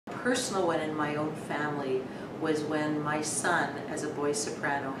personal one in my own family was when my son, as a boy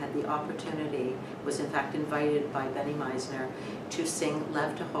soprano, had the opportunity, was in fact invited by Benny Meisner to sing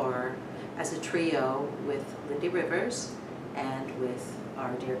Lev Tahor as a trio with Lindy Rivers and with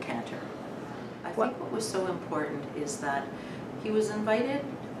our dear Cantor. I think what was so important is that he was invited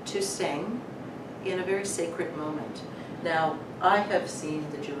to sing in a very sacred moment. Now, I have seen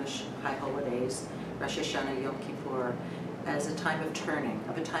the Jewish high holidays, Rosh Hashanah, Yom Kippur, as a time of turning,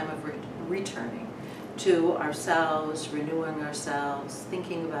 of a time of returning to ourselves, renewing ourselves,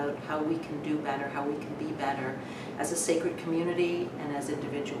 thinking about how we can do better, how we can be better as a sacred community and as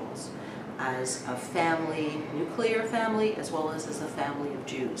individuals, as a family, nuclear family, as well as a family of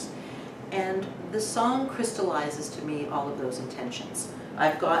Jews. And the song crystallizes to me all of those intentions.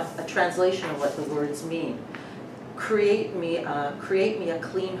 I've got a translation of what the words mean. Create me a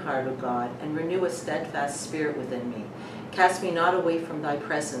clean heart, O God, and renew a steadfast spirit within me. Cast me not away from thy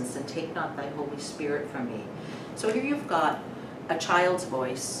presence, and take not thy Holy Spirit from me. So here you've got a child's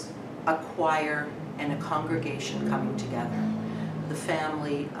voice, a choir, and a congregation coming together. The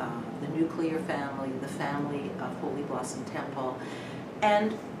family, the nuclear family, the family of Holy Blossom Temple.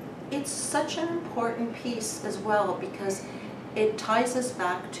 And it's such an important piece as well because it ties us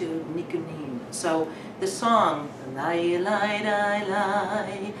back to Nikunim. So the song, lai lai lai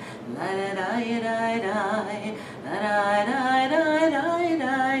lai, lai lai lai lai, lai lai lai lai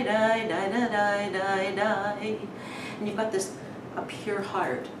lai lai lai lai, and you've got this a pure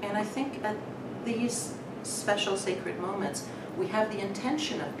heart. And I think at these special sacred moments, we have the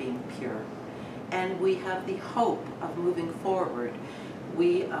intention of being pure, and we have the hope of moving forward.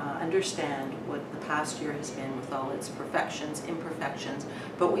 We understand what the past year has been with all its perfections, imperfections,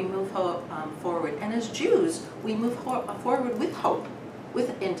 but we move forward. And as Jews, we move forward with hope,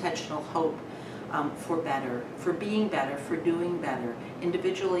 with intentional hope for better, for being better, for doing better,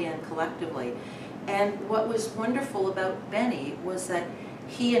 individually and collectively. And what was wonderful about Benny was that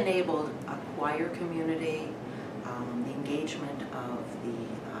he enabled a choir community, the engagement of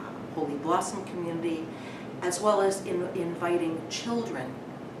the Holy Blossom community, as well as inviting children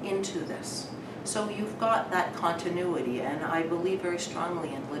into this. So you've got that continuity, and I believe very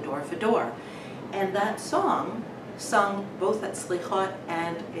strongly in L'Ador Fador. And that song, sung both at Selichot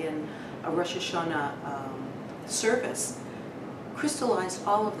and in a Rosh Hashanah service, crystallized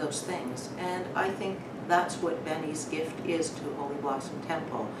all of those things. And I think that's what Benny's gift is to Holy Blossom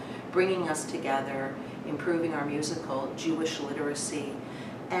Temple, bringing us together, improving our musical Jewish literacy,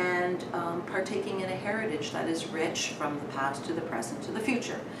 and partaking in a heritage that is rich from the past to the present to the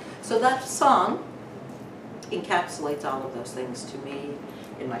future. So that song encapsulates all of those things to me,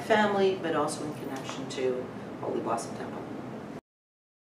 in my family, but also in connection to Holy Blossom Temple.